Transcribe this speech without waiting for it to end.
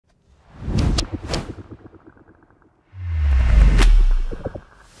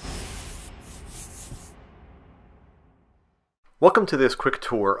Welcome to this quick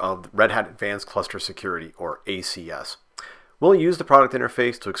tour of Red Hat Advanced Cluster Security, or ACS. We'll use the product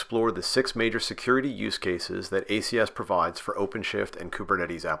interface to explore the 6 major security use cases that ACS provides for OpenShift and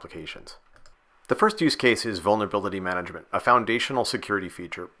Kubernetes applications. The first use case is vulnerability management, a foundational security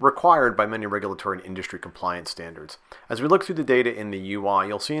feature required by many regulatory and industry compliance standards. As we look through the data in the UI,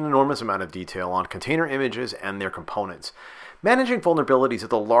 you'll see an enormous amount of detail on container images and their components. Managing vulnerabilities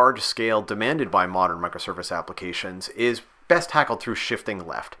at the large scale demanded by modern microservice applications is best tackled through shifting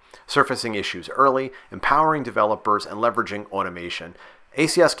left, surfacing issues early, empowering developers, and leveraging automation.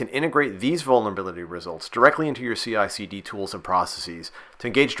 ACS can integrate these vulnerability results directly into your CI/CD tools and processes to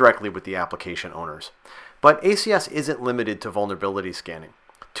engage directly with the application owners. But ACS isn't limited to vulnerability scanning.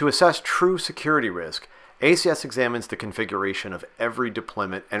 To assess true security risk, ACS examines the configuration of every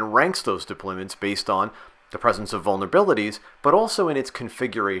deployment and ranks those deployments based on the presence of vulnerabilities, but also in its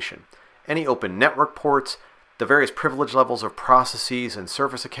configuration. Any open network ports, the various privilege levels of processes and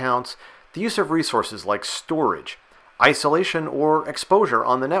service accounts, the use of resources like storage, isolation or exposure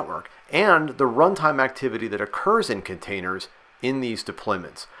on the network, and the runtime activity that occurs in containers in these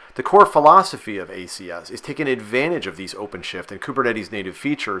deployments. The core philosophy of ACS is taking advantage of these OpenShift and Kubernetes native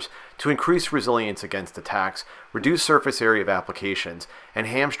features to increase resilience against attacks, reduce surface area of applications, and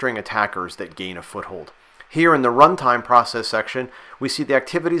hamstring attackers that gain a foothold. Here in the runtime process section, we see the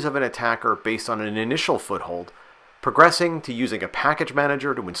activities of an attacker based on an initial foothold, progressing to using a package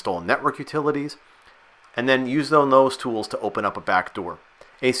manager to install network utilities, and then use those tools to open up a backdoor.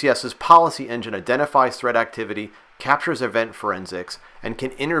 ACS's policy engine identifies threat activity, captures event forensics, and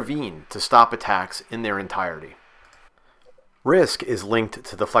can intervene to stop attacks in their entirety. Risk is linked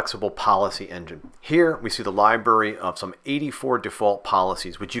to the flexible policy engine. Here we see the library of some 84 default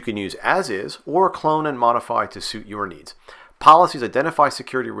policies which you can use as is or clone and modify to suit your needs. Policies identify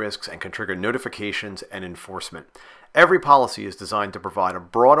security risks and can trigger notifications and enforcement. Every policy is designed to provide a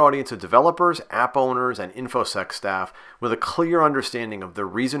broad audience of developers, app owners, and InfoSec staff with a clear understanding of the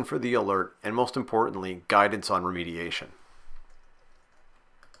reason for the alert and, most importantly, guidance on remediation.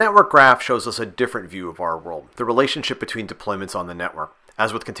 The network graph shows us a different view of our world, the relationship between deployments on the network.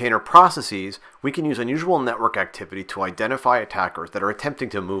 As with container processes, we can use unusual network activity to identify attackers that are attempting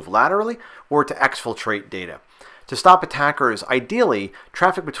to move laterally or to exfiltrate data. To stop attackers, ideally,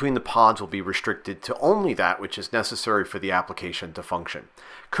 traffic between the pods will be restricted to only that which is necessary for the application to function.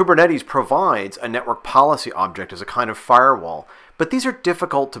 Kubernetes provides a network policy object as a kind of firewall, but these are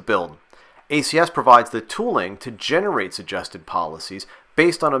difficult to build. ACS provides the tooling to generate suggested policies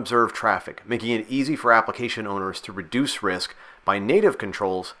based on observed traffic, making it easy for application owners to reduce risk by native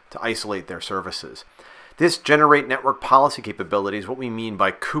controls to isolate their services. This generate network policy capability is what we mean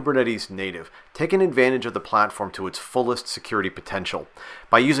by Kubernetes native, taking advantage of the platform to its fullest security potential.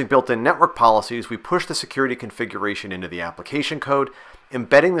 By using built-in network policies, we push the security configuration into the application code,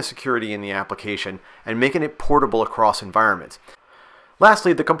 embedding the security in the application, and making it portable across environments.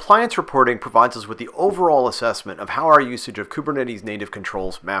 Lastly, the compliance reporting provides us with the overall assessment of how our usage of Kubernetes native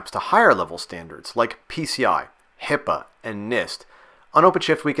controls maps to higher level standards like PCI, HIPAA, and NIST. On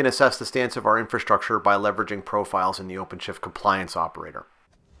OpenShift, we can assess the stance of our infrastructure by leveraging profiles in the OpenShift compliance operator.